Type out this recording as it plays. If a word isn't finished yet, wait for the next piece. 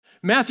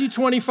Matthew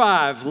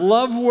 25,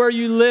 love where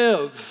you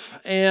live.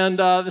 And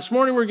this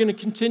morning we're going to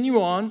continue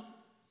on.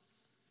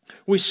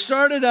 We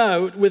started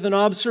out with an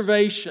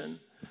observation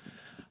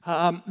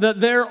that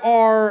there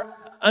are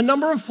a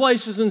number of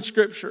places in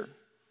Scripture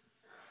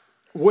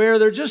where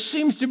there just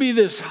seems to be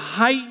this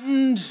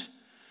heightened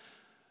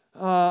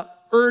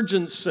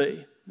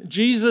urgency.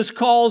 Jesus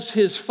calls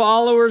his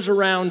followers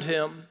around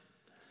him,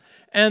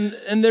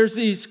 and there's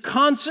these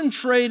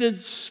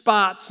concentrated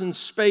spots and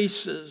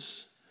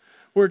spaces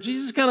where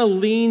Jesus kind of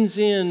leans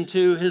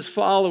into his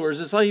followers.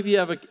 It's like if you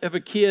have a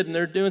kid and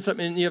they're doing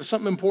something and you have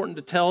something important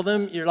to tell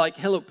them, you're like,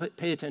 hello,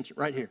 pay attention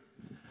right here.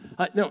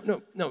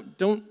 No,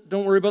 don't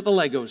worry about the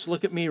Legos.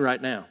 Look at me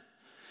right now.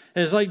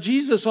 And it's like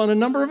Jesus, on a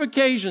number of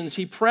occasions,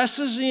 he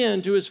presses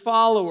in to his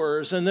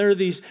followers, and there are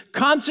these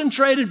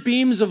concentrated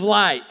beams of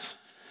light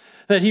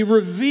that he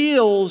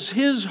reveals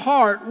his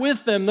heart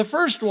with them. The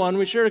first one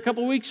we shared a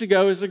couple weeks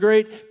ago is the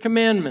Great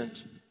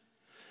Commandment.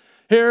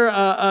 Here,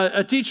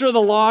 a teacher of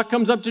the law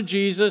comes up to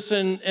Jesus,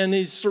 and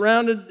Jesus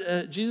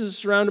is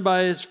surrounded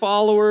by his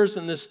followers,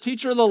 and this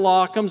teacher of the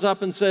law comes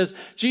up and says,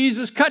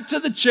 Jesus, cut to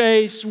the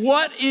chase.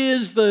 What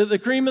is the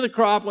cream of the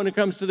crop when it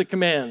comes to the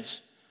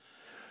commands?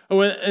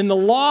 In the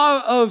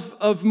law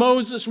of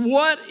Moses,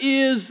 what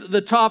is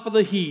the top of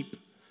the heap?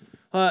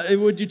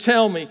 Would you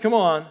tell me? Come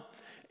on.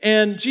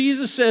 And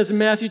Jesus says in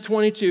Matthew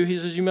 22, he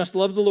says, you must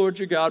love the Lord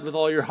your God with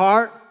all your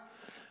heart,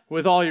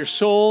 with all your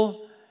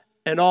soul,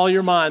 and all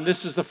your mind.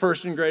 This is the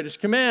first and greatest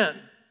command.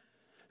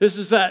 This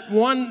is that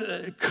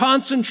one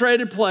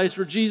concentrated place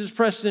where Jesus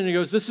presses in and he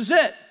goes, this is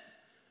it.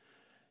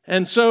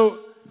 And so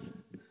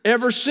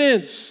ever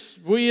since,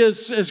 we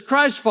as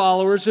Christ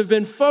followers have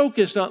been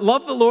focused on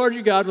love the Lord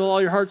your God with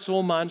all your heart,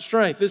 soul, mind,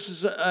 strength. This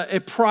is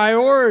a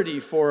priority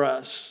for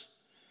us.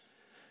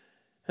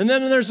 And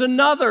then there's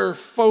another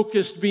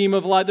focused beam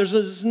of light.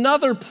 There's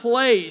another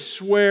place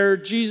where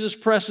Jesus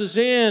presses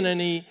in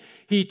and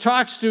he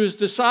talks to his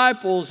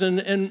disciples,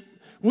 and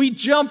we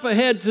jump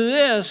ahead to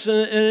this,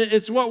 and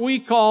it's what we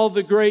call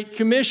the Great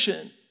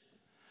Commission.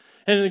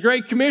 And in the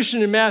Great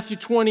Commission in Matthew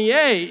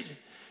 28,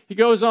 he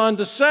goes on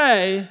to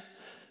say,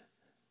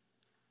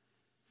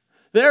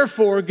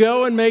 therefore,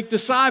 go and make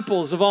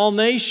disciples of all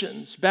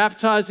nations,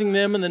 baptizing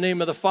them in the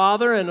name of the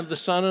Father and of the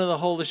Son and of the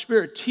Holy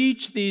Spirit.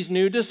 Teach these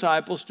new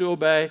disciples to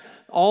obey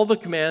all the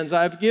commands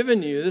I've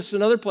given you. This is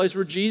another place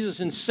where Jesus,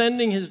 in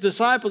sending his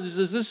disciples, he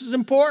says, this is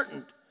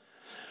important.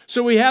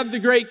 So we have the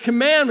great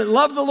commandment,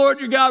 love the Lord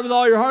your God with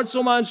all your heart,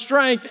 soul, mind,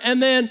 strength,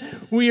 and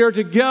then we are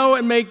to go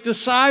and make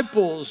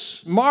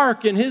disciples.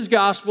 Mark, in his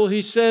gospel,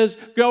 he says,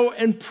 go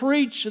and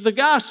preach the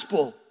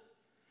gospel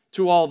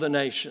to all the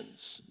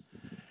nations.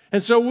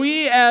 And so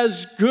we,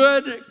 as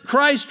good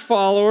Christ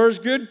followers,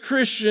 good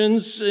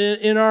Christians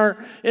in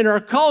our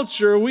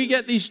culture, we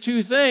get these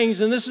two things,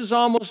 and this is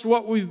almost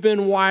what we've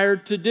been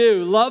wired to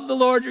do. Love the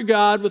Lord your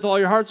God with all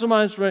your heart, soul,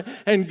 mind, strength,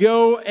 and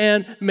go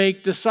and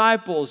make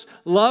disciples.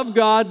 Love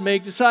God,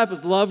 make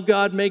disciples. Love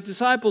God, make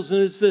disciples. And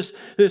it's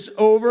this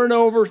over and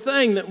over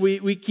thing that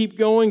we keep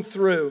going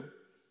through.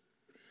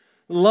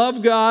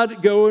 Love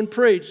God, go and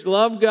preach.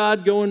 Love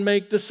God, go and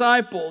make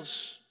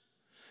disciples.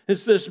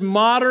 It's this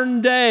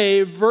modern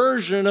day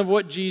version of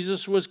what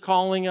Jesus was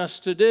calling us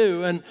to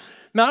do. And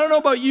now, I don't know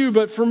about you,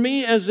 but for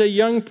me as a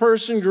young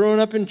person growing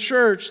up in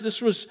church,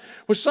 this was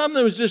something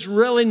that was just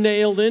really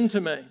nailed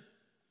into me.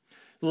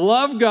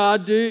 Love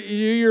God, do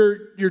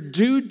your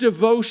due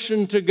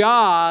devotion to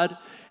God,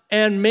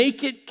 and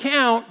make it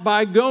count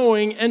by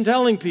going and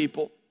telling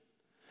people.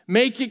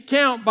 Make it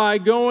count by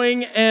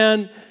going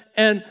and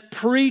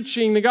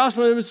preaching the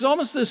gospel. It was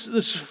almost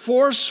this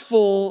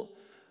forceful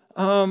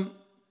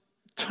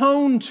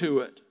tone to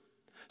it.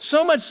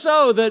 So much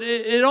so that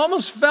it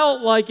almost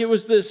felt like it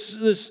was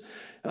this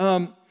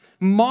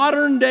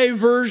modern day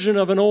version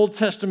of an Old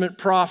Testament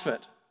prophet,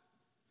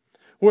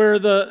 where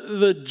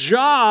the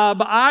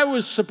job I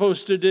was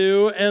supposed to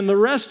do and the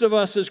rest of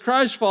us as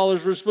Christ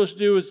followers were supposed to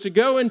do was to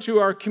go into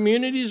our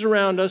communities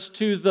around us,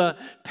 to the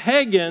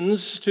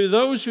pagans, to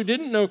those who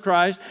didn't know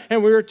Christ,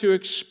 and we were to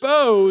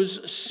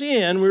expose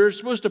sin. We were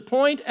supposed to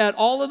point at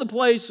all of the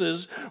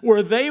places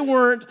where they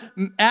weren't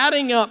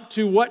adding up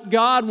to what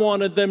God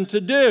wanted them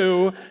to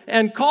do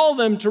and call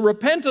them to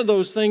repent of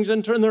those things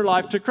and turn their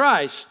life to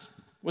Christ.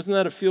 Wasn't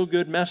that a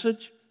feel-good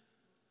message?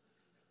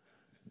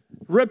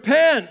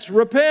 Repent.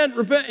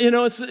 You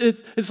know,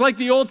 it's like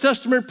the Old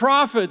Testament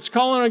prophets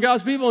calling on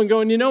God's people and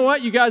going, you know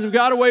what? You guys have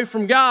got away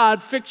from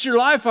God. Fix your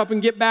life up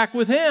and get back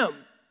with Him.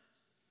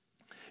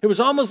 It was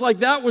almost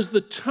like that was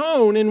the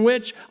tone in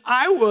which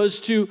I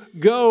was to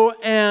go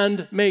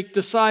and make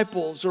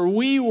disciples, or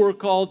we were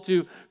called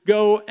to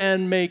go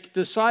and make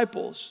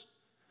disciples.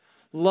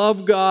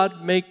 Love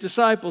God, make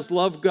disciples.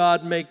 Love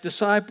God, make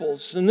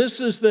disciples. And this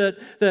is that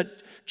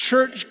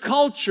church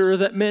culture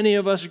that many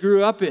of us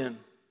grew up in.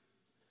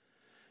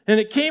 And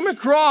it came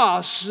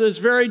across as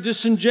very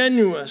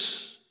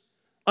disingenuous,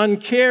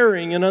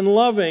 uncaring and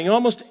unloving,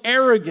 almost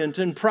arrogant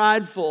and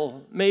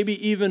prideful,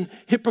 maybe even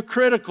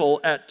hypocritical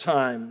at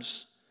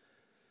times.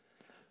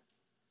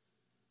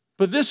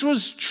 But this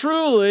was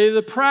truly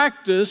the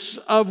practice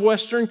of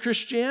Western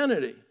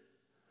Christianity.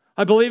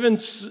 I believe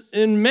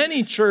in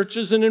many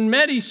churches and in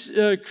many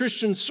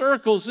Christian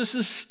circles, this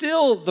is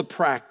still the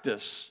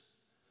practice.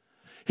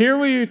 Here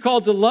we are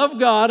called to love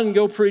God and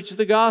go preach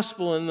the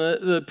gospel, and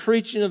the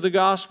preaching of the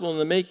gospel and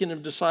the making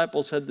of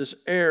disciples had this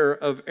air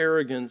of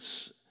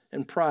arrogance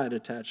and pride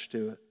attached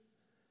to it.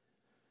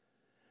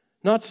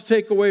 Not to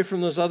take away from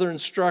those other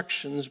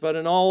instructions, but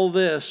in all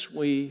this,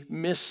 we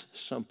miss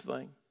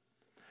something.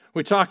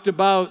 We talked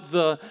about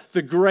the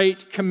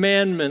great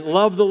commandment,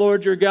 love the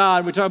Lord your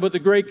God. We talked about the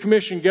great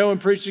commission, go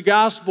and preach the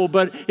gospel.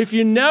 But if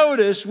you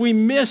notice, we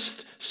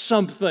missed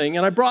something.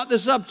 And I brought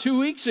this up 2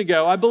 weeks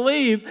ago. I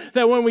believe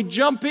that when we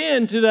jump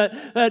into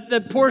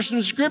that portion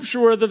of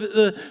Scripture where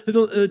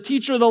the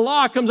teacher of the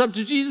law comes up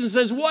to Jesus and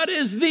says, what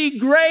is the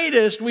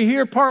greatest? We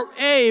hear part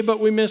A,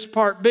 but we miss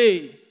part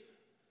B.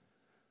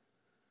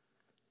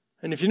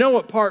 And if you know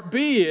what part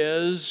B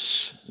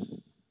is,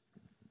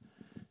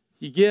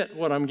 you get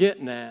what I'm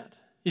getting at.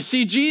 You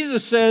see,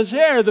 Jesus says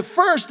here, the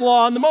first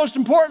law and the most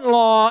important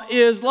law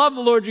is love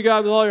the Lord your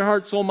God with all your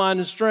heart, soul, mind,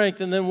 and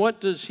strength. And then what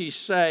does he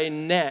say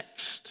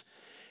next?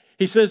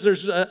 He says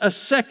there's a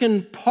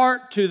second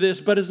part to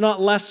this, but it's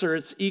not lesser,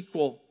 it's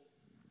equal.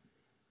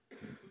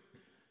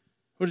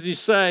 What does he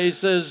say? He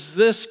says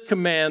this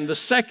command, the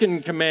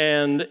second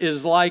command,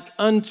 is like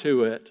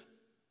unto it.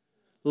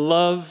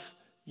 Love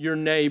your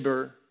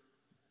neighbor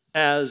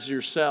as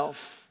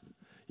yourself.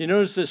 You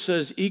notice it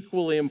says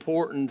equally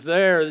important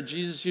there.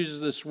 Jesus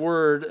uses this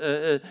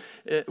word.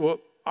 What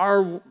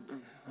our,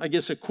 I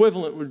guess,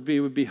 equivalent would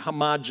be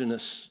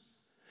homogeneous.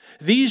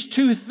 These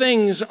two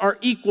things are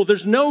equal.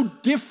 There's no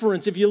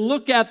difference. If you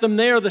look at them,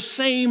 they are the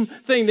same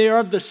thing. They are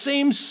of the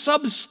same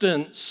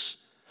substance.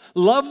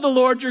 Love the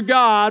Lord your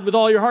God with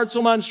all your heart,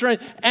 soul, mind, and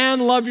strength,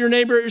 and love your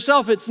neighbor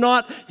yourself. It's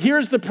not,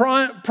 here's the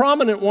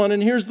prominent one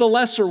and here's the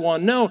lesser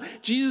one. No,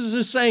 Jesus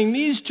is saying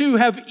these two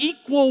have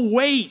equal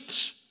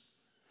weight.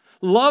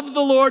 Love the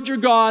Lord your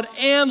God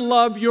and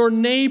love your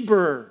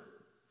neighbor.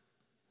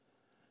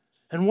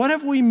 And what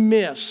have we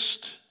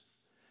missed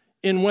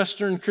in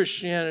Western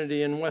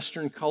Christianity and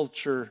Western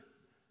culture?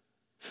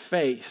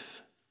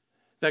 Faith.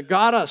 That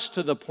got us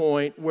to the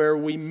point where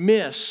we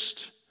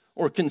missed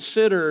or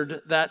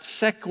considered that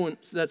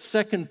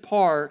second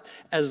part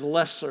as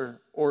lesser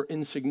or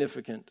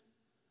insignificant.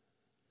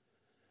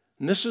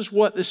 And this is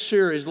what this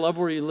series, Love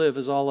Where You Live,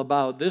 is all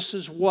about. This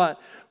is what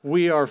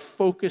we are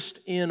focused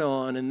in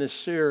on in this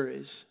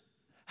series.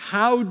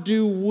 How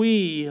do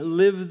we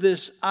live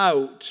this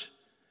out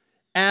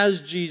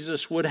as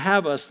Jesus would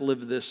have us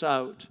live this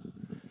out?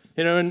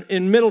 You know,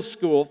 in middle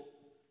school,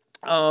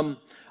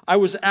 I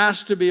was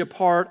asked to be a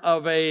part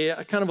of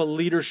a kind of a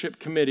leadership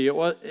committee. It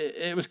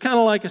was kind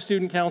of like a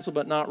student council,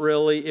 but not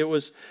really. It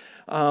was,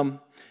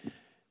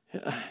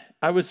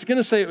 I was going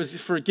to say it was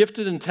for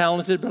gifted and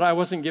talented, but I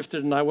wasn't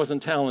gifted and I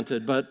wasn't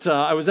talented. But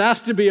I was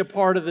asked to be a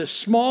part of this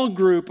small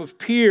group of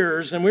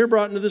peers, and we were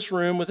brought into this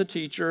room with a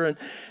teacher,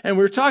 and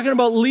we were talking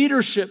about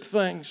leadership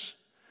things.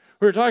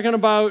 We were talking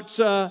about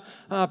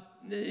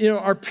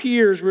our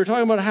peers. We were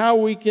talking about how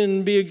we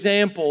can be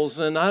examples.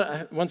 And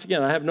once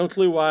again, I have no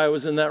clue why I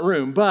was in that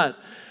room. But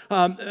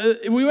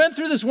we went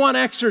through this one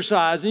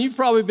exercise, and you've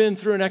probably been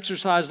through an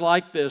exercise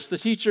like this. The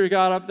teacher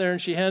got up there,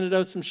 and she handed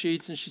out some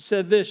sheets, and she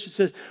said this. She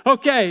says,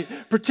 okay,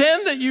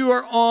 pretend that you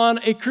are on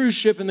a cruise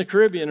ship in the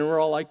Caribbean. And we're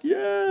all like,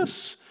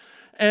 yes.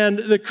 And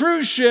the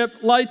cruise ship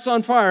lights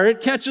on fire.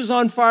 It catches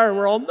on fire, and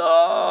we're all,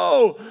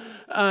 no.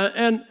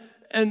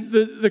 And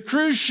the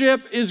cruise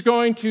ship is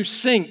going to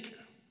sink.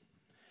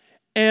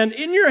 And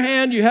in your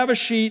hand, you have a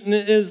sheet, and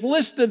it is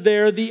listed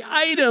there the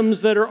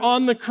items that are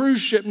on the cruise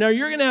ship. Now,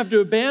 you're going to have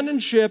to abandon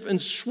ship and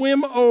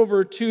swim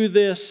over to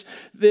this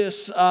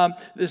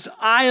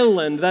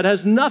island that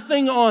has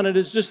nothing on it.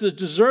 It's just this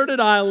deserted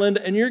island,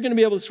 and you're going to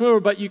be able to swim over,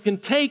 but you can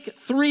take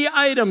 3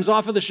 items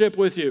off of the ship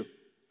with you.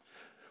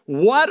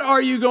 What are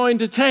you going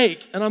to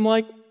take? And I'm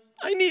like,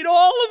 I need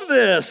all of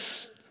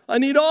this. I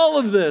need all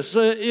of this.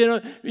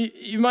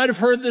 You might have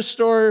heard this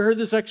story, heard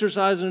this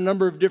exercise in a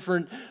number of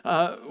different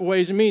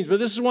ways and means, but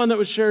this is one that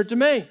was shared to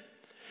me.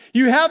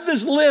 You have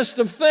this list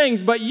of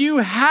things, but you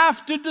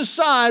have to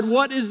decide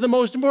what is the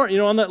most important. You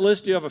know, on that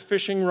list, you have a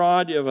fishing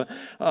rod, you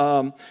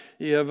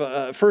have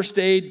a first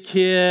aid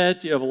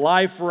kit, you have a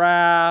life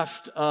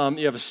raft,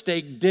 you have a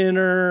steak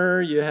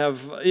dinner, you have,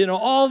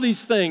 all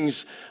these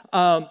things.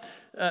 Some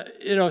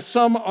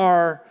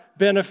are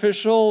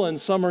beneficial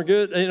and some are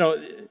good.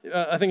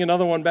 I think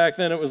another one back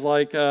then, it was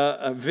like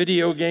a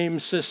video game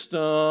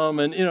system,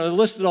 and it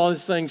listed all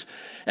these things.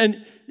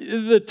 And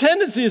the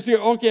tendency is to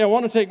go, okay, I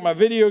want to take my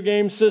video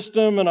game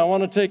system, and I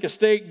want to take a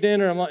steak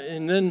dinner,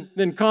 and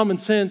then common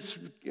sense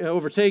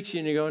overtakes you,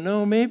 and you go,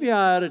 no, maybe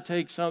I ought to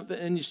take something,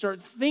 and you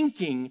start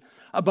thinking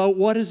about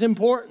what is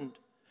important,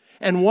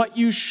 and what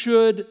you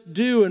should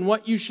do, and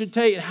what you should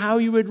take, and how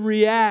you would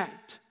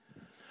react.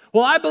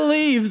 Well, I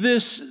believe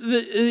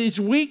these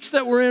weeks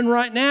that we're in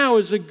right now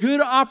is a good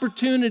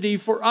opportunity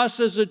for us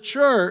as a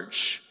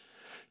church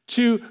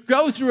to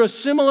go through a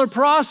similar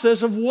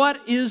process of what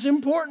is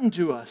important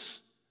to us.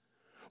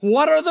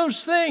 What are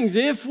those things?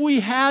 If we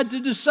had to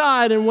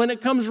decide, and when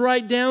it comes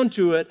right down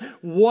to it,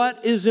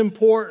 what is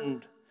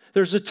important?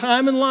 There's a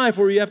time in life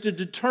where you have to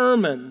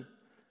determine,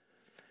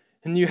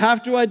 and you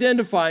have to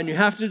identify, and you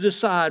have to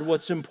decide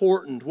what's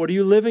important. What are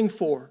you living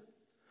for?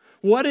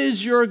 What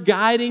is your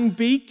guiding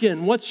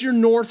beacon? What's your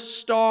North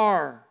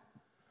Star?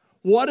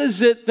 What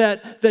is it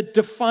that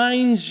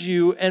defines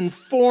you and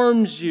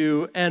forms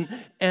you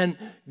and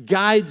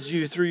guides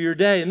you through your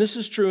day? And this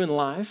is true in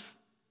life.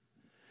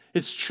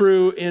 It's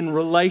true in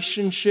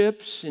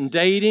relationships, in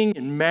dating,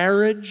 in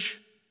marriage.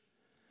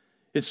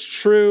 It's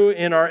true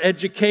in our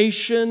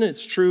education.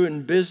 It's true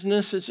in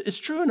business. It's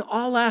true in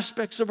all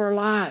aspects of our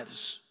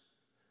lives.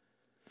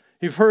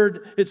 You've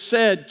heard it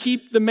said,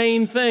 keep the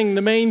main thing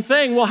the main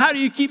thing. Well, how do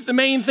you keep the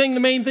main thing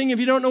if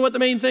you don't know what the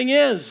main thing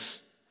is?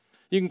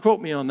 You can quote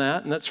me on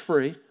that, and that's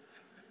free.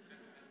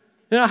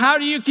 How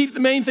do you keep the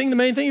main thing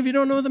if you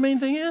don't know what the main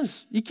thing is?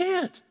 You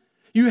can't.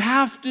 You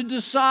have to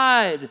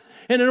decide.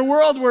 And in a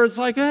world where it's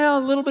like, a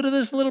little bit of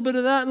this, a little bit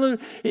of that,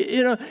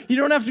 you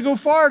don't have to go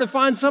far to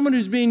find someone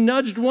who's being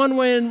nudged one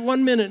way in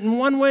 1 minute and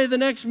one way the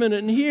next minute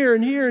and here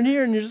and here and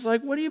here. And you're just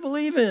like, what do you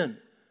believe in?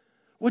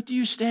 What do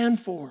you stand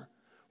for?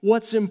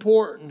 What's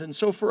important? And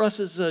so for us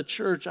as a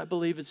church, I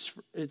believe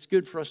it's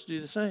good for us to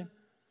do the same.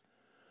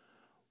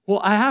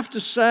 Well, I have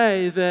to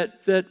say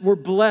that we're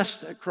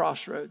blessed at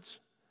Crossroads.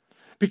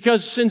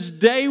 Because since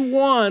day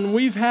one,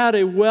 we've had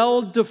a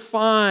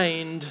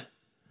well-defined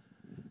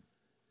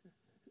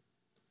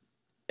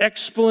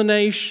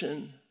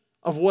explanation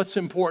of what's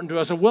important to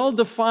us, a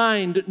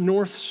well-defined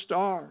North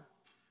Star.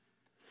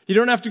 You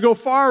don't have to go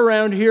far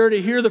around here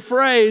to hear the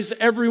phrase,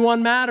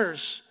 everyone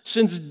matters.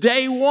 Since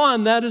day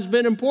one, that has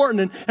been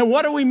important. And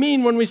what do we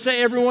mean when we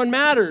say everyone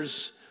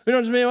matters? We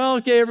don't just mean, well,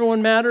 okay,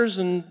 everyone matters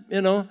and,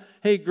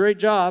 hey, great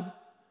job.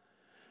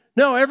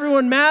 No,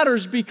 everyone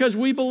matters because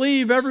we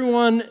believe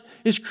everyone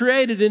is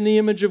created in the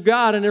image of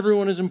God and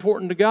everyone is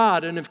important to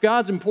God. And if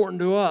God's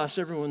important to us,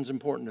 everyone's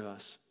important to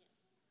us.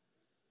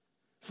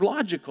 It's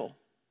logical,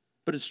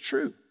 but it's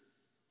true.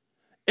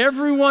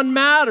 Everyone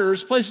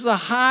matters places a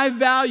high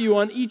value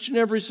on each and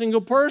every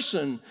single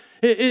person.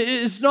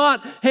 It's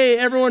not, hey,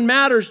 everyone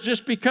matters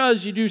just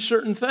because you do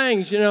certain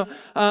things.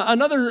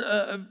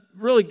 Another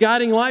really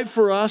guiding light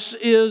for us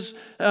is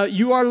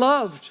you are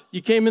loved.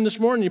 You came in this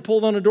morning, you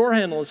pulled on a door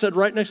handle. It said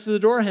right next to the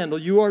door handle,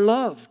 you are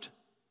loved.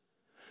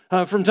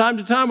 From time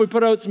to time, we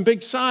put out some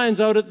big signs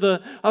out at the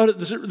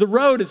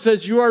road. It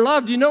says, you are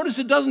loved. You notice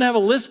it doesn't have a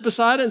list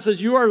beside it. It says,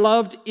 you are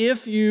loved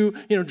if you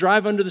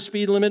drive under the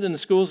speed limit in the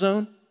school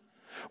zone.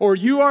 Or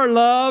you are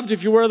loved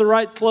if you wear the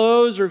right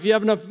clothes or if you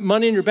have enough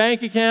money in your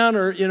bank account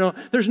or,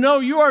 there's no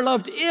you are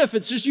loved if.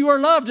 It's just you are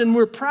loved. And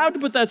we're proud to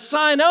put that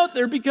sign out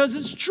there because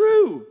it's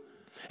true.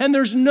 And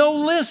there's no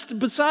list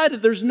beside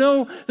it. There's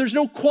no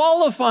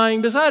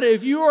qualifying beside it.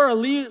 If you are a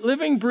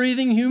living,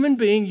 breathing human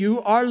being,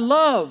 you are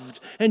loved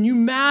and you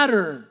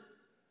matter.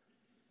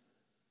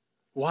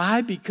 Why?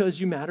 Because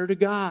you matter to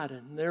God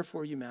and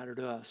therefore you matter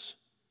to us.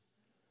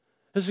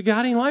 It's a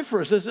guiding life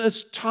for us.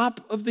 That's top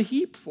of the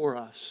heap for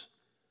us.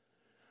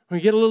 When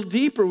we get a little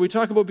deeper, we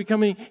talk about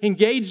becoming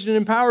engaged and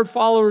empowered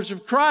followers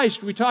of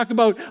Christ. We talk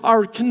about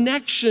our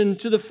connection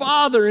to the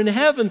Father in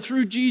heaven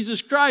through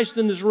Jesus Christ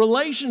and this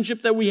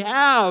relationship that we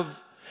have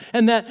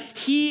and that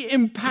He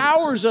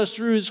empowers us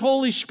through His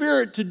Holy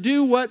Spirit to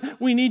do what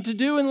we need to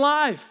do in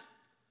life,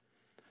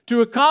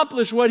 to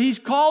accomplish what He's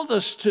called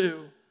us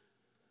to.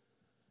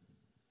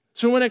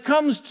 So when it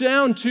comes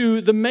down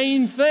to the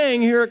main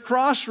thing here at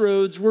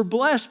Crossroads, we're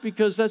blessed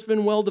because that's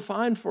been well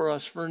defined for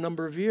us for a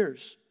number of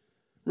years.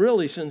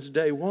 Really, since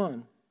day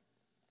one.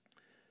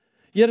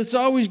 Yet it's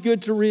always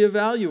good to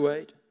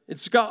reevaluate.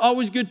 It's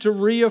always good to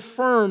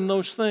reaffirm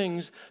those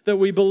things that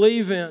we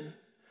believe in.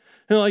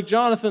 Like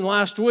Jonathan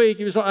last week,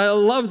 I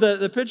love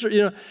the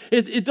picture.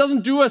 It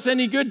doesn't do us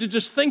any good to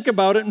just think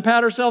about it and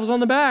pat ourselves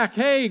on the back.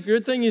 Hey,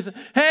 good thing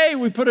hey,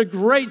 we put a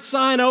great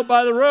sign out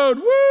by the road.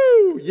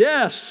 Woo!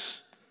 Yes.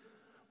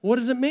 What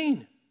does it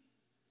mean?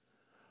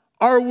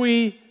 Are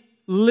we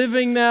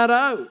living that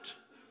out?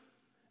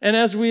 And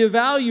as we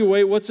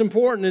evaluate what's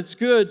important, it's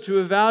good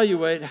to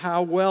evaluate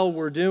how well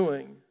we're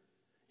doing.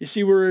 You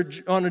see, we're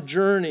on a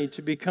journey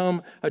to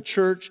become a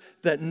church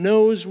that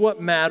knows what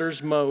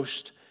matters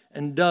most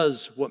and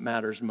does what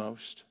matters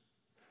most.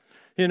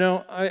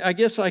 I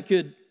guess I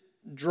could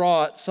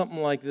draw it something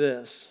like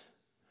this.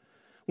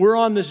 We're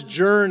on this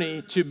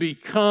journey to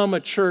become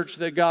a church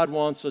that God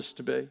wants us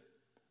to be.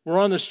 We're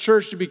on this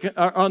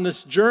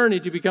journey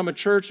to become a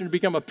church and to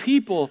become a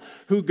people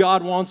who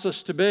God wants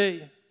us to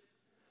be.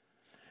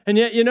 And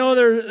yet,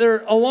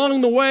 there along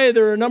the way,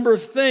 there are a number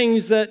of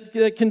things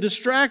that can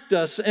distract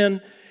us,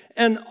 and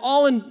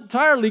all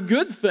entirely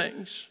good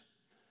things.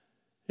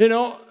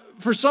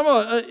 For some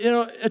of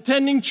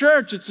attending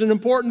church, it's an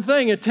important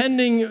thing.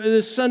 Attending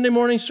this Sunday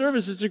morning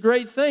service, it's a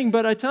great thing,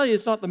 but I tell you,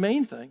 it's not the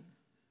main thing.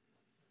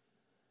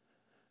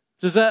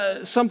 Is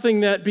that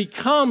something that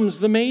becomes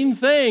the main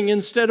thing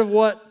instead of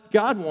what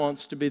God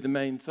wants to be the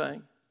main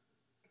thing?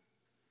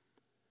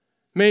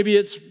 Maybe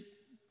it's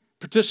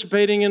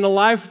participating in a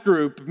life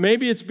group.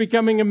 Maybe it's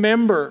becoming a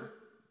member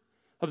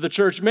of the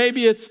church.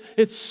 Maybe it's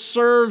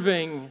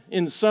serving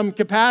in some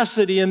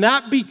capacity, and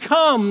that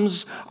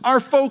becomes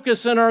our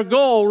focus and our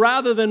goal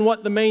rather than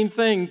what the main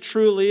thing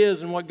truly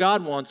is and what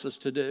God wants us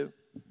to do.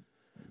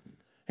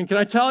 And can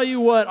I tell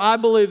you what I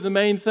believe the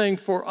main thing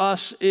for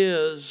us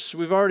is?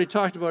 We've already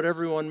talked about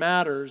everyone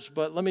matters,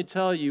 but let me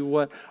tell you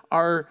what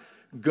our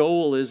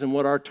goal is and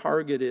what our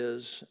target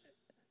is,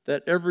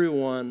 that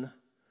everyone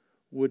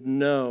would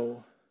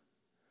know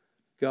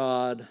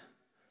God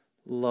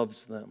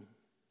loves them.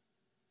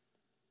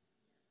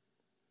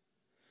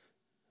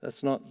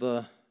 That's not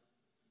the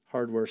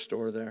hardware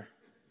store there,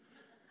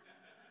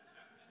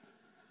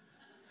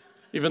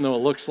 even though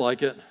it looks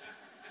like it.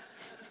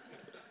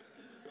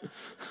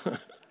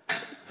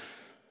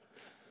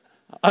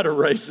 I'd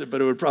erase it,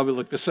 but it would probably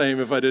look the same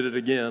if I did it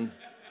again.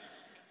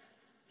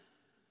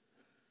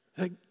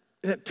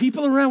 That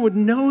people around would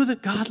know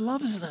that God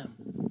loves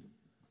them.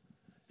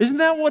 Isn't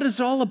that what it's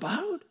all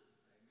about?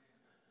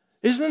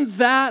 Isn't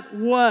that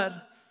what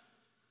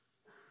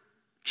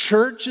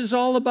church is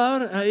all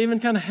about? I even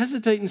kind of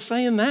hesitate in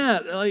saying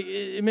that. Like,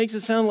 it makes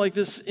it sound like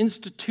this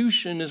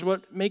institution is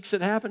what makes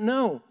it happen.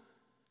 No.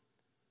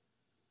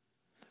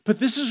 But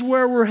this is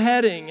where we're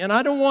heading, and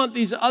I don't want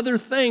these other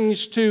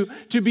things to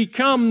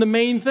become the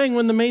main thing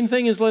when the main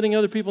thing is letting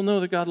other people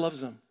know that God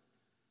loves them.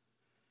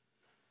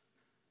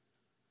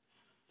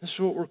 This is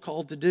what we're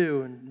called to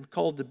do and we're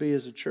called to be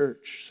as a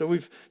church. So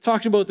we've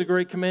talked about the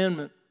Great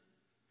Commandment.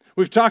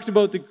 We've talked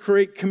about the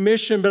Great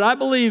Commission, but I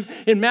believe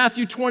in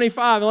Matthew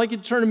 25, I'd like you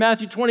to turn to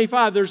Matthew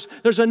 25, there's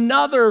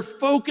another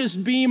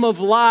focused beam of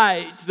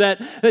light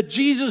that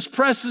Jesus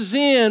presses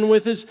in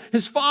with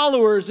his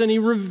followers, and he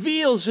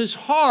reveals his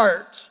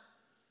heart.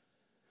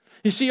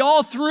 You see,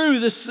 all through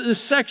this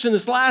section,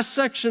 this last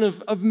section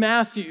of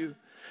Matthew,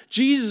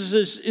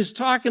 Jesus is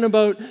talking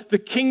about the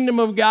kingdom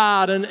of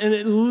God and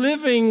it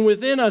living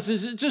within us.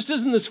 It just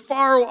isn't this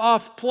far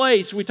off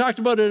place. We talked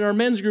about it in our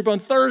men's group on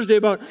Thursday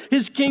about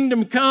his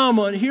kingdom come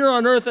here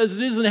on earth as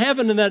it is in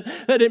heaven, and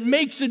that it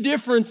makes a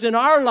difference in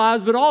our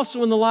lives, but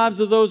also in the lives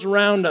of those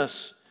around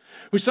us.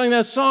 We sang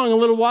that song a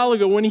little while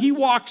ago, when he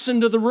walks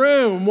into the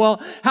room.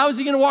 Well, how is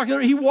he going to walk in the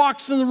room? He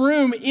walks in the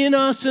room in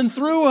us and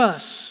through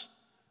us.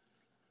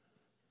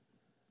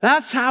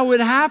 That's how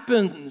it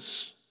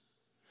happens.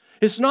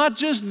 It's not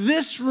just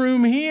this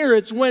room here.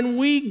 It's when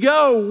we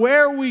go,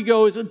 where we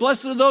go. It's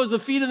blessed are those, the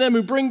feet of them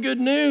who bring good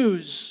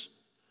news.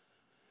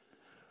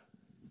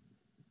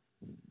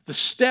 The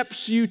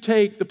steps you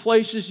take, the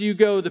places you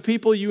go, the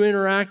people you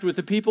interact with,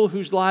 the people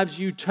whose lives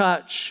you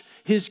touch,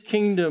 his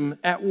kingdom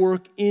at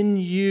work in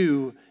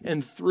you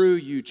and through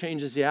you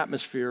changes the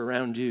atmosphere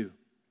around you.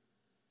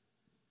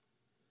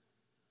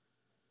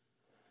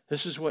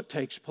 This is what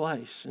takes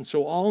place. And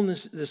so all in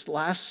this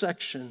last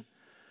section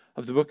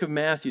of the book of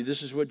Matthew,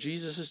 this is what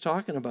Jesus is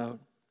talking about.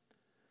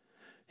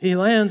 He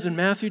lands in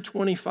Matthew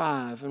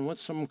 25 and what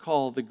some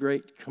call the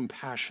Great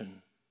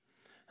Compassion.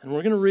 And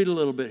we're going to read a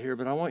little bit here,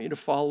 but I want you to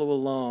follow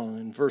along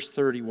in verse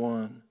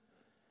 31.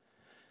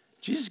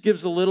 Jesus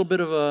gives a little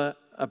bit of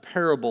a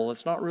parable.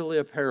 It's not really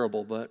a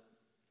parable, but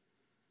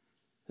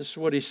this is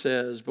what he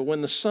says. But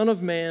when the Son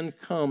of Man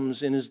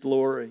comes in his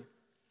glory,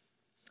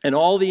 and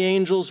all the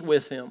angels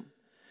with him,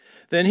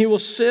 then he will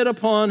sit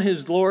upon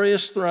his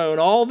glorious throne.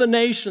 All the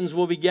nations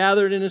will be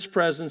gathered in his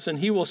presence, and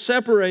he will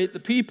separate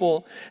the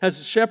people as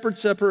the shepherd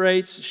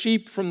separates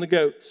sheep from the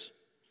goats.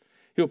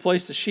 He will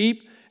place the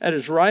sheep at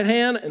his right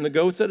hand and the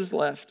goats at his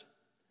left.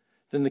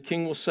 Then the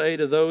king will say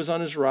to those on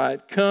his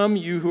right, "Come,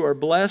 you who are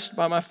blessed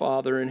by my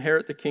Father,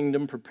 inherit the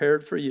kingdom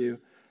prepared for you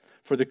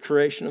for the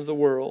creation of the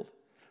world.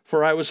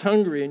 For I was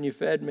hungry, and you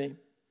fed me.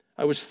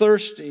 I was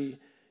thirsty,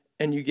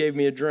 and you gave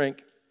me a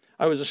drink.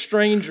 I was a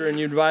stranger, and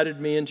you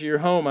invited me into your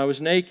home. I was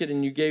naked,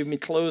 and you gave me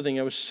clothing.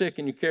 I was sick,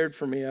 and you cared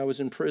for me. I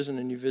was in prison,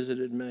 and you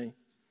visited me."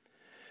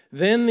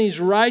 Then these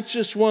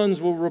righteous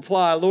ones will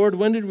reply, "Lord,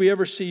 when did we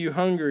ever see you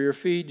hungry or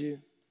feed you?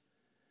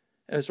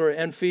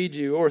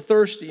 Or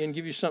thirsty and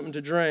give you something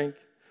to drink?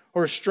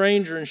 Or a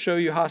stranger and show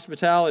you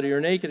hospitality? Or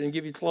naked and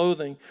give you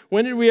clothing?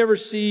 When did we ever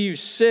see you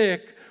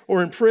sick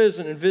or in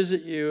prison and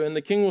visit you?" And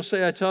the king will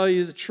say, "I tell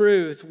you the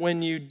truth,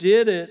 when you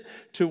did it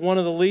to one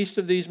of the least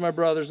of these, my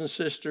brothers and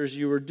sisters,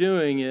 you were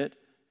doing it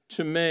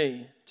to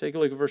me." Take a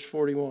look at verse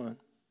 41.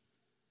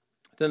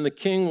 Then the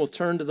king will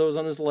turn to those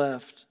on his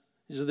left.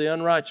 These are the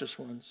unrighteous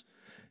ones.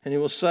 And he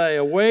will say,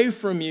 "Away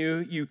from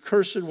you, you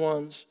cursed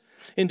ones,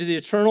 into the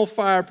eternal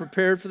fire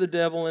prepared for the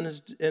devil and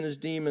his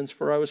demons.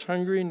 For I was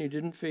hungry, and you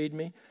didn't feed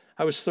me.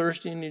 I was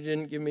thirsty, and you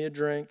didn't give me a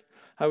drink.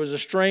 I was a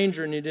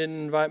stranger, and you didn't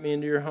invite me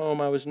into your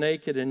home. I was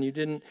naked, and you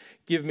didn't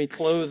give me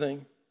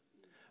clothing.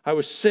 I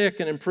was sick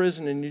and in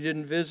prison, and you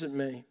didn't visit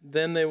me."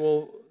 Then they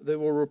will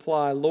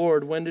reply,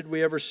 "Lord, when did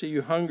we ever see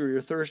you hungry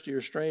or thirsty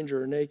or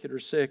stranger or naked or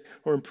sick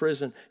or in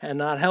prison and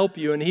not help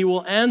you?" And he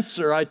will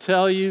answer, "I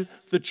tell you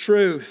the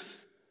truth.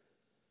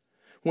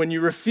 When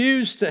you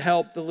refused to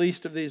help the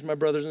least of these, my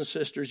brothers and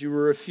sisters, you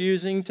were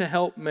refusing to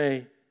help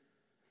me."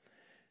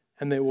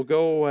 And they will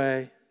go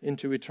away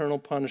into eternal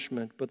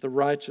punishment, but the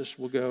righteous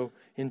will go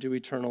into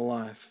eternal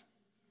life.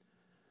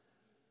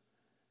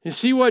 You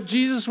see, what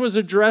Jesus was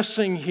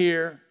addressing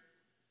here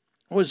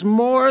was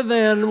more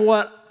than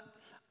what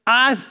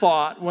I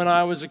thought when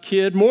I was a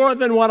kid, more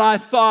than what I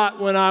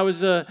thought when I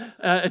was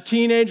a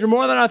teenager,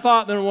 more than I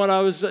thought than when I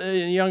was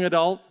a young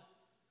adult.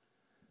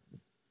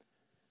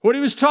 What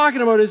he was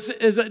talking about is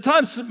at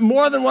times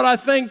more than what I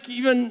think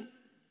even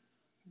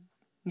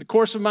in the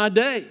course of my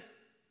day.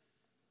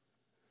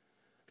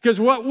 Because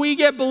what we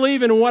get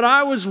believing, what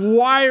I was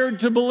wired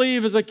to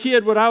believe as a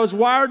kid, what I was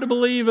wired to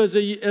believe as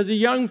a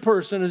young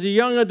person, as a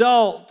young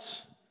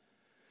adult,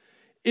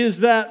 is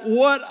that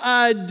what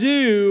I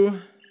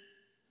do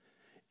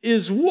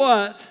is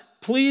what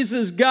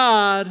pleases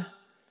God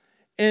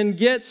and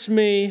gets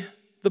me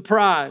the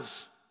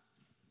prize.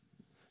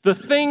 The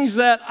things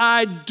that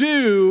I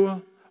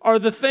do are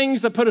the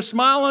things that put a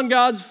smile on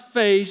God's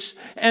face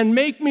and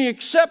make me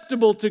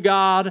acceptable to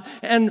God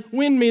and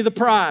win me the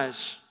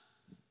prize.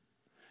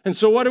 And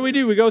so what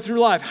do? We go through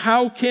life.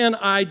 How can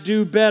I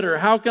do better?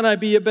 How can I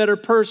be a better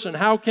person?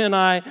 How can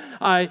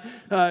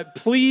I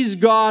please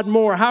God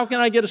more? How can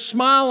I get a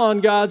smile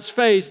on God's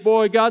face?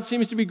 Boy, God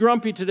seems to be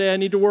grumpy today. I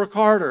need to work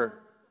harder.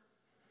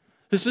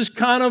 This is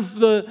kind of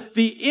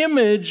the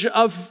image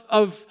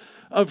of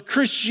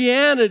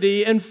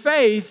Christianity and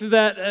faith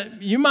that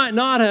you might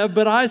not have,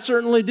 but I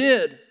certainly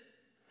did.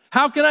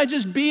 How can I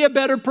just be a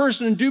better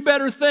person and do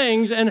better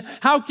things? And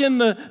how can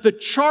the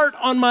chart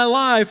on my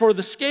life or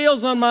the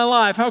scales on my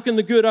life, how can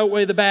the good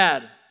outweigh the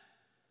bad?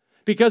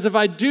 Because if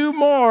I do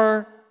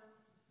more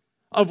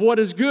of what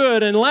is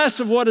good and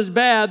less of what is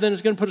bad, then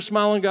it's going to put a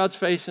smile on God's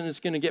face and it's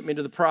going to get me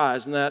to the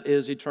prize, and that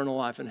is eternal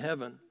life in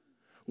heaven.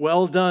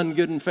 Well done,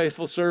 good and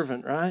faithful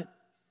servant, right?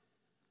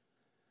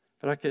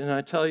 But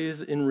I tell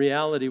you, in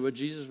reality, what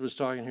Jesus was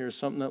talking here is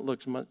something that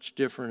looks much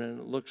different,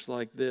 and it looks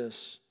like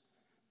this.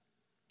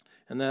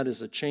 And that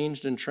is a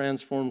changed and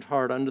transformed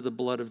heart under the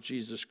blood of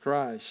Jesus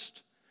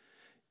Christ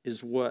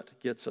is what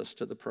gets us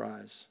to the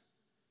prize.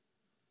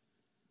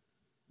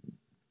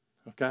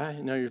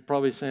 Okay? Now you're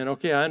probably saying,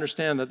 okay, I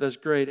understand that. That's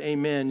great.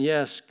 Amen.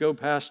 Yes, go,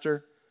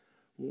 Pastor.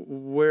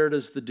 Where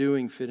does the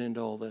doing fit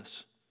into all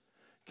this?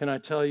 Can I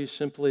tell you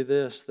simply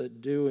this, that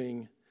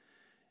doing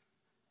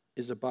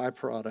is a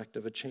byproduct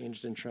of a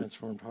changed and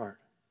transformed heart.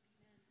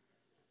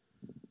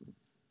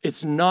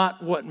 It's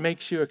not what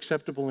makes you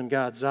acceptable in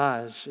God's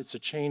eyes. It's a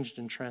changed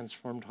and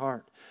transformed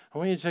heart. I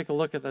want you to take a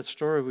look at that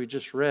story we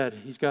just read.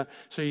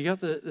 So you got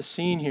the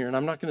scene here, and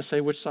I'm not going to say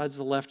which side's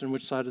the left and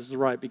which side is the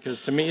right, because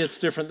to me it's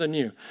different than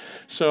you.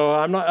 So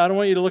I don't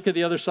want you to look at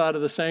the other side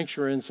of the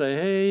sanctuary and say,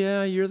 hey,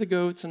 yeah, you're the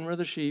goats and we're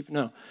the sheep.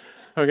 No.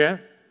 Okay?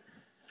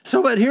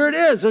 So, but here it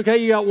is. Okay,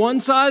 you got one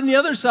side and the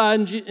other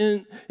side,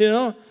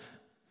 and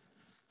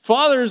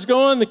Father is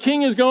going, the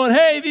king is going,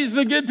 hey, these are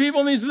the good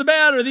people and these are the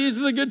bad, or these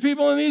are the good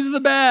people and these are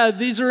the bad.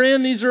 These are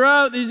in, these are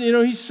out.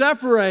 He's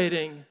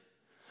separating.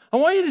 I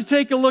want you to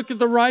take a look at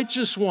the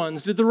righteous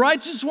ones. Did the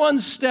righteous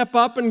ones step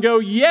up and go,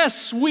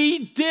 yes,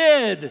 we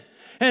did,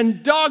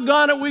 and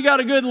doggone it, we got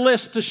a good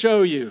list to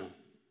show you?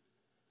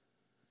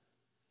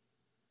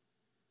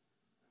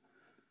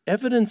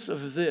 Evidence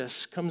of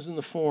this comes in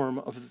the form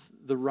of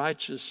the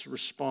righteous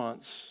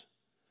response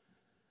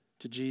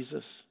to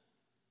Jesus.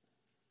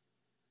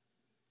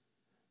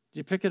 Do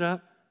you pick it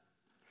up?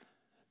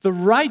 The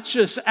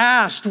righteous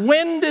asked,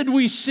 when did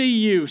we see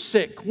you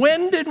sick?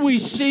 When did we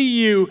see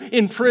you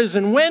in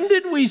prison? When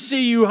did we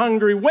see you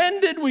hungry?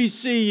 When did we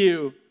see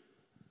you?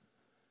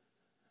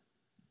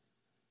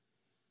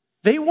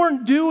 They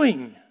weren't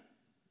doing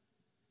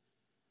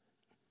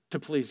to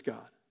please God.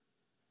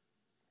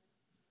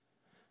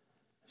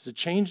 It was a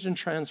changed and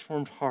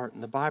transformed heart,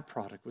 and the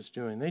byproduct was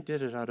doing. They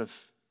did it out of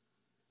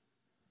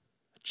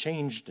a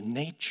changed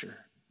nature.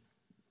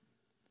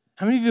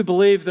 How many of you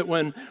believe that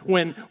when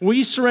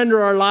we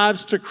surrender our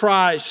lives to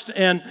Christ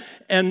and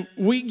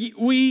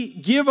we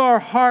give our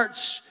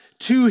hearts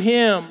to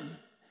Him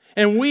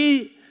and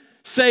we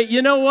say,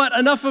 you know what,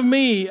 enough of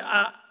me,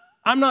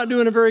 I'm not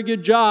doing a very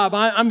good job,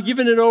 I'm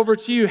giving it over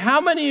to you.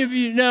 How many of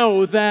you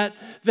know that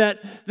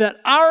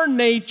our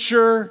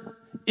nature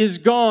is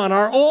gone,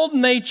 our old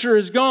nature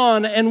is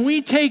gone, and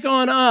we take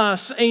on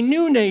us a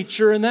new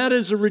nature, and that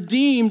is a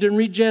redeemed and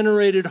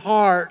regenerated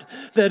heart,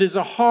 that is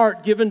a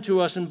heart given to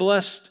us and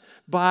blessed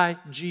by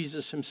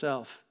Jesus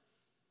Himself.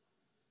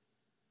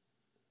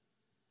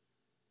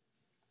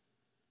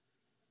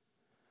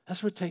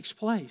 That's what takes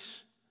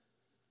place.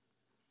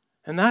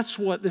 And that's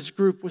what this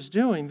group was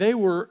doing. They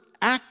were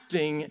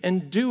acting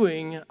and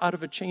doing out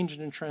of a changed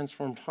and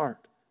transformed heart.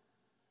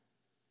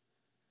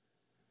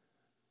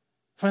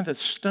 I find that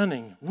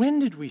stunning. When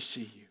did we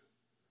see you?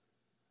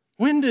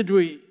 When did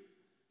we?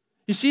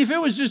 You see, if it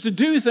was just a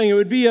do thing, it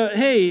would be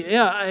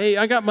hey,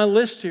 I got my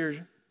list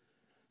here.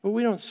 But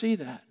we don't see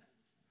that.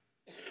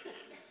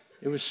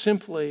 It was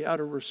simply out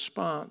of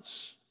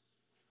response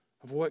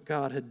of what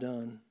God had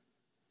done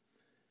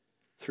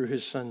through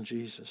His Son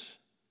Jesus.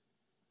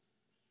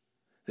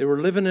 They were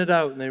living it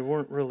out and they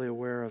weren't really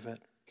aware of it.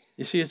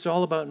 You see, it's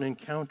all about an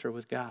encounter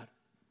with God.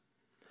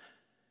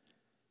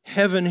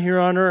 heaven here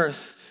on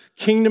earth,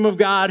 kingdom of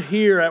God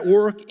here at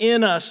work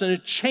in us, and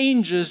it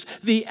changes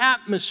the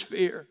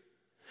atmosphere.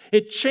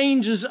 It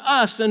changes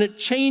us, and it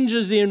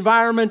changes the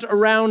environment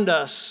around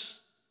us.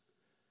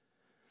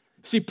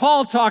 See,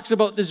 Paul talks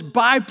about this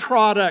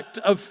byproduct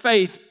of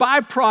faith,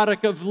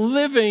 byproduct of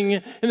living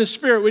in the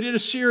Spirit. We did a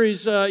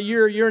series a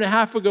year and a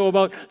half ago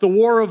about the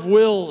war of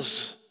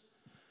wills.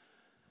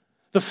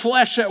 The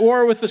flesh at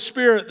war with the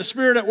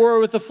Spirit at war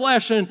with the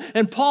flesh.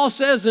 And Paul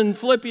says in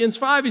Philippians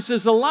 5, he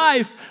says, the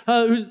life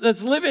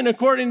that's living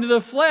according to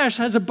the flesh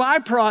has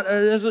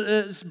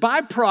byproducts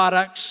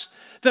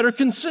that are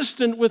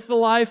consistent with the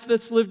life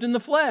that's lived in the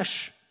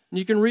flesh. And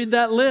you can read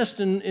that list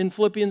in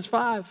Philippians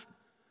 5.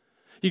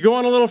 You go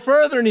on a little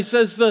further and he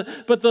says,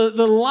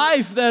 the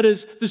life that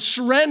is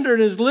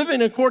surrendered is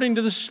living according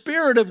to the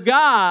Spirit of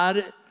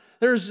God,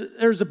 there's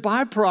a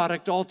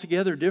byproduct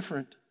altogether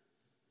different.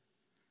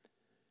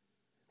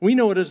 We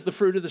know it as the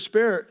fruit of the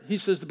Spirit. He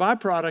says the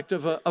byproduct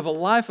of a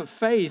life of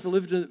faith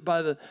lived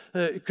by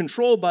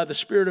controlled by the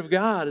Spirit of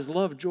God is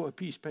love, joy,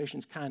 peace,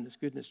 patience, kindness,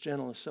 goodness,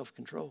 gentleness,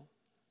 self-control.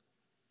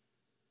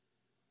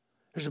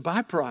 There's a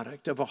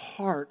byproduct of a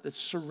heart that's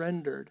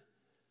surrendered,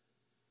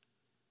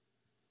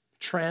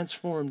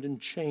 transformed and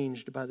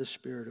changed by the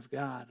Spirit of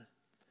God.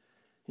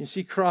 You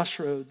see,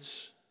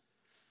 Crossroads,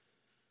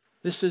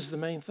 this is the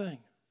main thing.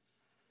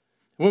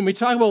 When we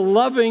talk about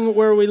loving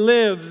where we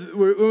live,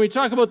 when we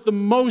talk about the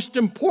most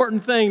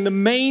important thing, the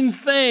main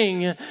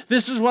thing,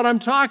 this is what I'm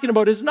talking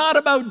about. It's not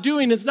about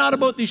doing, it's not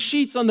about these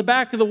sheets on the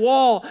back of the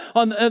wall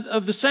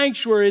of the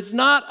sanctuary. It's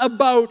not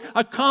about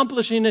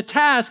accomplishing a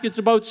task. It's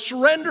about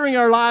surrendering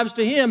our lives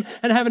to Him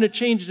and having a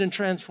changed and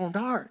transformed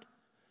heart.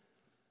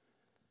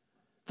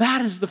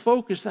 That is the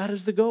focus. That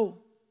is the goal.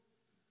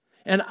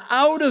 And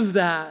out of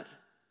that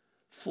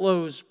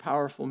flows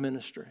powerful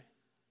ministry.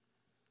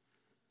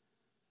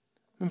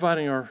 I'm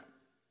inviting our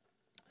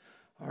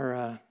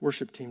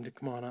worship team to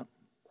come on up.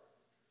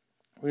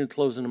 We're going to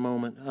close in a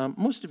moment.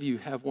 Most of you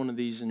have one of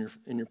these in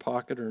your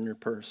pocket or in your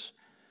purse.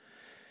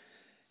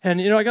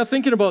 And, I got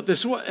thinking about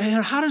this.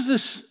 How does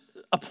this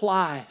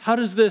apply? How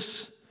does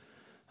this,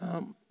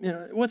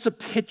 what's a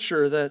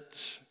picture that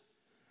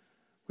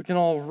we can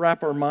all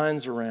wrap our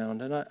minds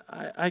around? And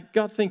I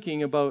got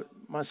thinking about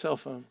my cell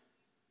phone.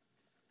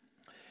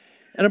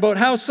 And about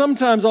how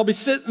sometimes I'll be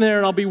sitting there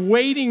and I'll be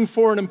waiting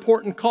for an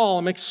important call.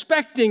 I'm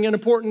expecting an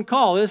important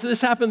call.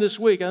 This happened this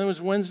week. I think it was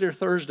Wednesday or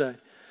Thursday.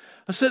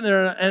 I was sitting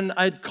there and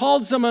I'd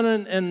called someone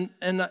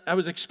and I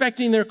was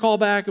expecting their call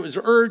back. It was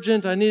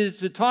urgent. I needed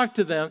to talk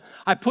to them.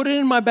 I put it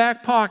in my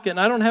back pocket, and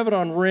I don't have it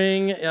on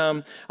ring.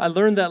 I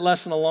learned that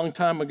lesson a long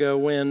time ago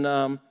when,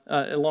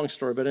 a long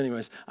story, but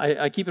anyways,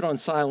 I keep it on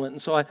silent.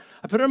 And so I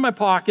put it in my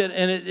pocket,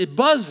 and it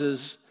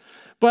buzzes.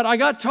 But I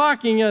got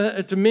talking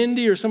to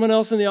Mindy or someone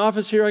else in the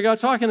office here. I got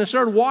talking. I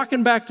started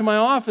walking back to my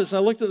office, and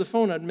I looked at the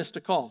phone. I'd missed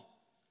a call.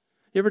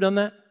 You ever done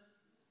that?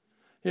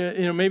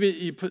 Maybe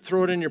you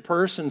throw it in your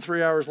purse, and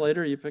 3 hours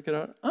later you pick it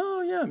up.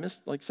 Oh, yeah, I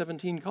missed like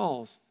 17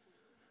 calls.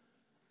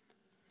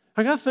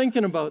 I got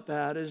thinking about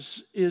that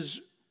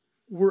is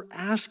we're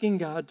asking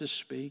God to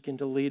speak and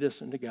to lead us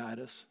and to guide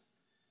us.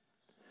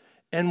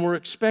 And we're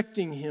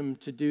expecting Him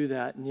to do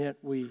that, and yet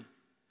we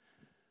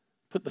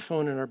put the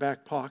phone in our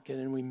back pocket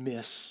and we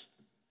miss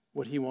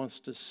what He wants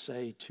to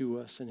say to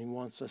us and He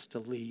wants us to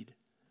lead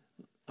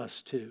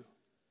us to.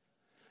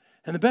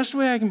 And the best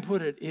way I can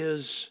put it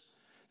is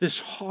this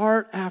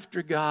heart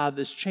after God,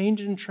 this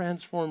changed and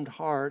transformed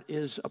heart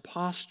is a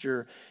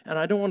posture. And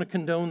I don't want to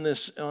condone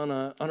this on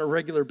a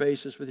regular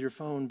basis with your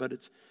phone, but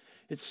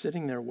it's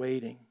sitting there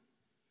waiting.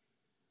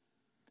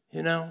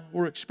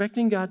 We're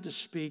expecting God to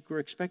speak. We're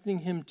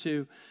expecting Him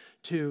to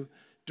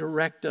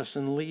direct us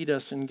and lead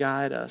us and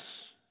guide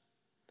us.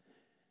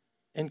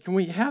 And can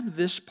we have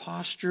this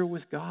posture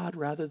with God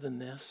rather than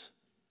this?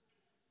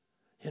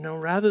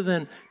 Rather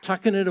than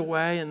tucking it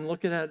away and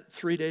looking at it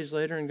 3 days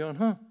later and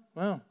going,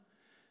 wow,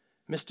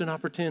 missed an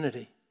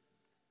opportunity.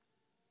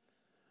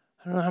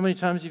 I don't know how many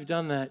times you've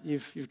done that.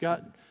 You've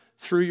got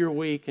through your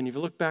week and you've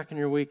looked back in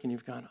your week and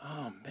you've gone,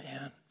 oh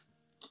man.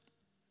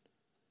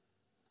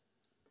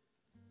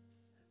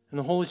 And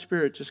the Holy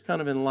Spirit just kind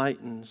of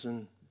enlightens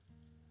and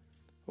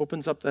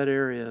opens up that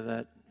area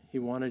that He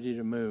wanted you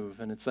to move,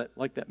 and it's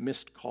like that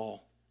missed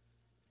call.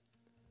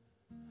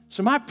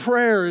 So my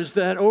prayer is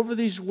that over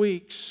these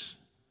weeks,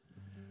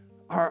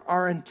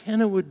 our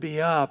antenna would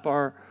be up,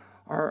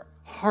 our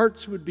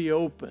hearts would be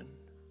open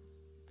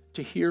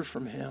to hear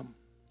from Him.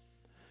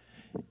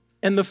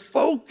 And the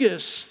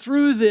focus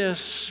through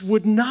this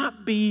would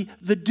not be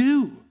the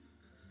do.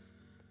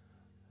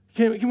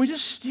 Can we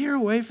just steer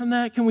away from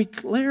that? Can we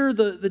clear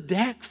the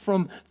deck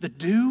from the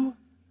do?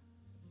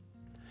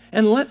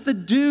 And let the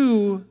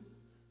do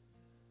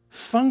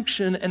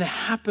function and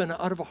happen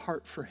out of a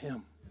heart for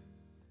Him.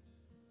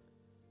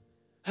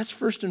 That's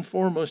first and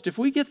foremost. If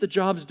we get the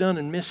jobs done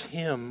and miss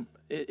Him,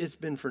 it's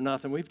been for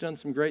nothing. We've done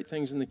some great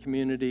things in the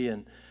community,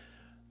 and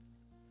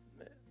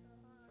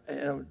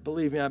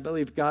believe me, I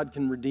believe God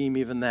can redeem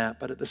even that.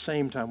 But at the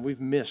same time,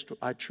 we've missed,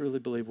 I truly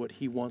believe, what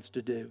He wants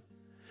to do.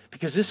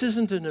 Because this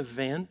isn't an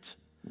event.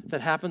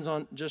 that happens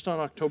just on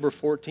October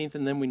 14th,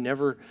 and then we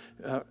never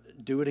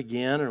do it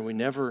again, or we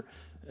never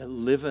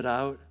live it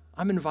out.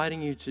 I'm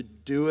inviting you to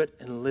do it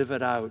and live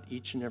it out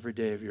each and every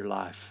day of your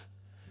life.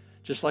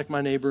 Just like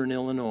my neighbor in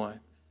Illinois,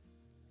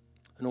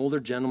 an older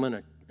gentleman,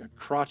 a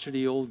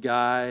crotchety old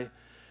guy,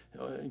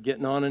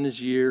 getting on in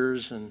his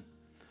years, and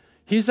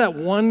he's that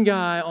one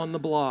guy on the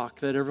block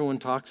that everyone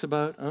talks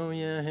about. Oh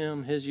yeah,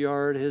 him, his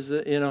yard,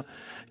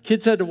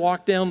 Kids had to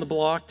walk down the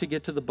block to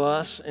get to the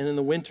bus, and in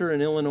the winter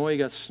in Illinois, you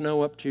got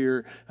snow up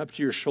to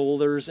your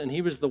shoulders, and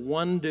he was the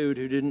one dude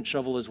who didn't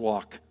shovel his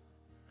walk.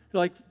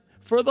 Like,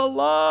 for the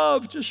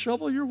love, just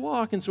shovel your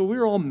walk. And so we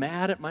were all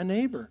mad at my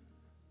neighbor.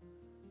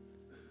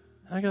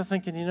 And I got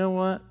thinking, you know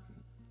what?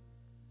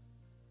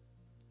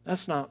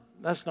 That's not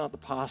the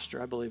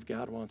posture I believe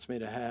God wants me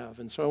to have.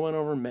 And so I went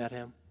over and met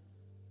him.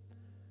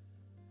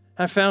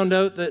 I found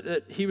out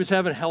that he was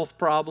having health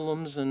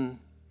problems, and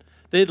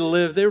they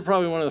were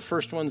probably one of the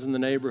first ones in the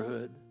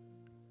neighborhood.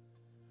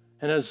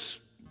 And as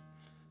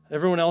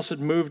everyone else had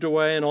moved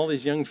away and all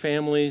these young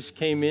families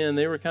came in,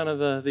 they were kind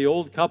of the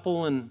old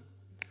couple, and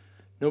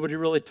nobody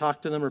really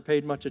talked to them or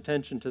paid much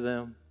attention to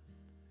them.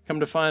 Come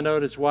to find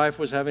out, his wife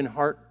was having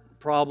heart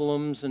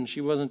problems, and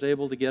she wasn't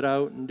able to get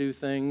out and do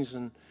things,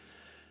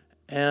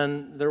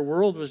 and their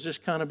world was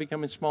just kind of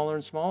becoming smaller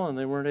and smaller, and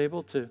they weren't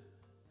able to.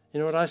 You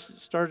know what I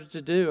started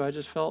to do? I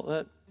just felt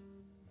that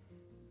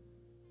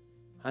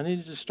I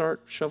needed to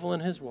start shoveling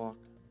his walk.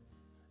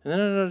 And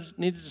then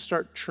I needed to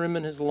start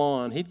trimming his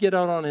lawn. He'd get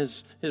out on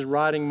his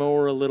riding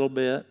mower a little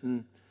bit,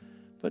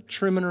 but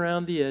trimming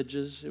around the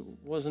edges, it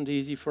wasn't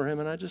easy for him,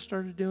 and I just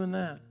started doing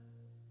that.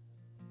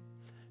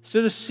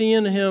 Instead of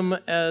seeing him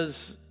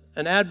as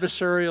an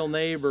adversarial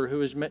neighbor who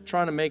was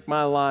trying to make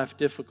my life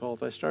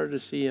difficult, I started to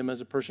see him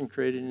as a person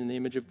created in the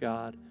image of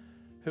God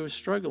who was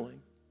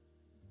struggling.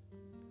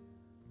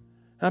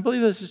 And I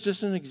believe this is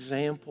just an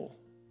example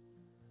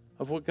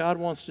of what God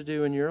wants to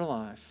do in your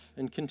life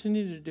and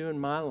continue to do in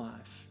my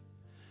life.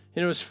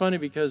 You know, it's funny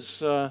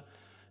because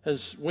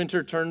as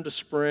winter turned to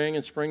spring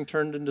and spring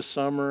turned into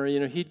summer,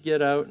 he'd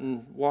get out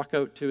and walk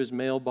out to his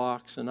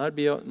mailbox, and I'd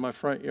be out in my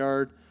front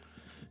yard,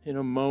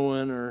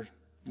 mowing or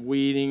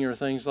weeding or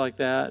things like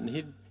that,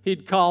 and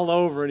he'd call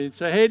over and he'd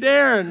say, "Hey,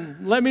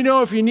 Darren, let me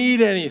know if you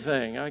need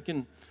anything."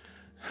 I'm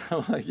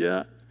like,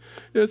 yeah,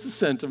 it's a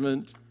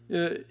sentiment.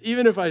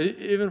 Even if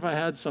I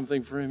had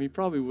something for him, he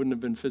probably wouldn't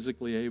have been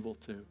physically able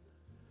to.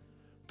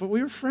 But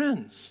we were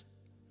friends.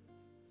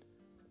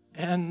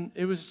 And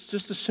it was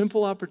just a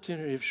simple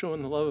opportunity of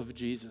showing the love of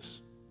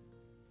Jesus.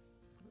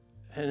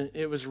 And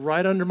it was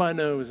right under my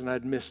nose, and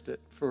I'd missed it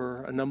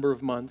for a number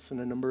of months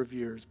and a number of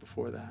years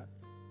before that.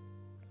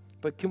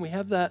 But can we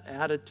have that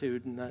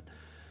attitude and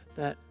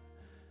that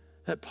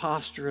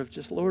posture of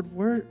just, Lord,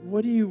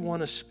 what do you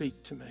want to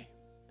speak to me?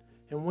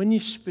 And when you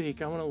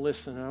speak, I want to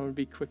listen, and I want to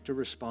be quick to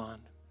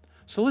respond.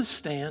 So let's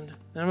stand.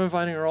 And I'm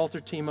inviting our altar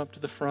team up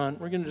to the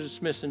front. We're going to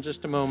dismiss in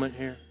just a moment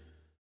here.